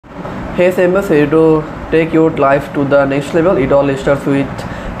Hey Sambas, here to take your life to the next level. It all starts with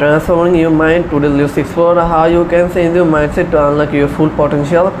transforming your mind. Today let's explore how you can change your mindset to unlock your full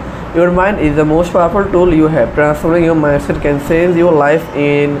potential. Your mind is the most powerful tool you have. Transforming your mindset can change your life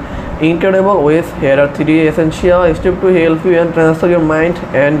in incredible ways. Here are three essential steps to help you and transfer your mind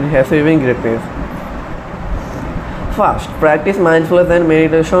and achieving greatness. First, practice mindfulness and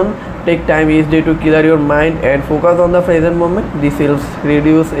meditation. Take time each day to clear your mind and focus on the present moment. This helps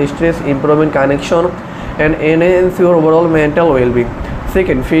reduce stress, improve connection, and enhance your overall mental well-being.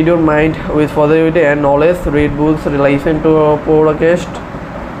 Second, feed your mind with positivity and knowledge. Read books, listen to a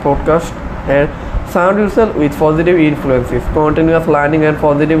podcast, and surround yourself with positive influences. Continuous learning and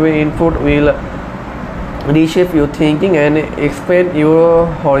positive input will reshape your thinking and expand your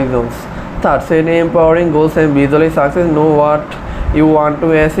horizons. Third, set empowering goals and visualize success. Know what you want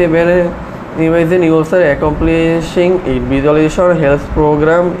to achieve and imagine yourself accomplishing it. Visualization helps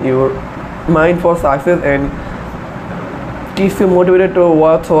program your mind for success and keeps you motivated to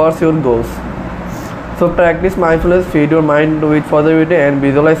work towards your goals. So practice mindfulness, feed your mind with positivity and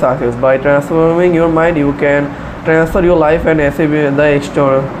visualize success. By transforming your mind, you can transfer your life and achieve the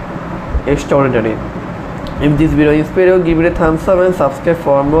extraordinary. If this video inspired you, give it a thumbs up and subscribe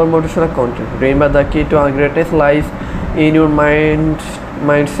for more motivational content. Remember, the key to our greatness lies in your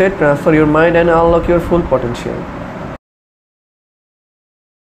mindset. Transfer your mind and unlock your full potential.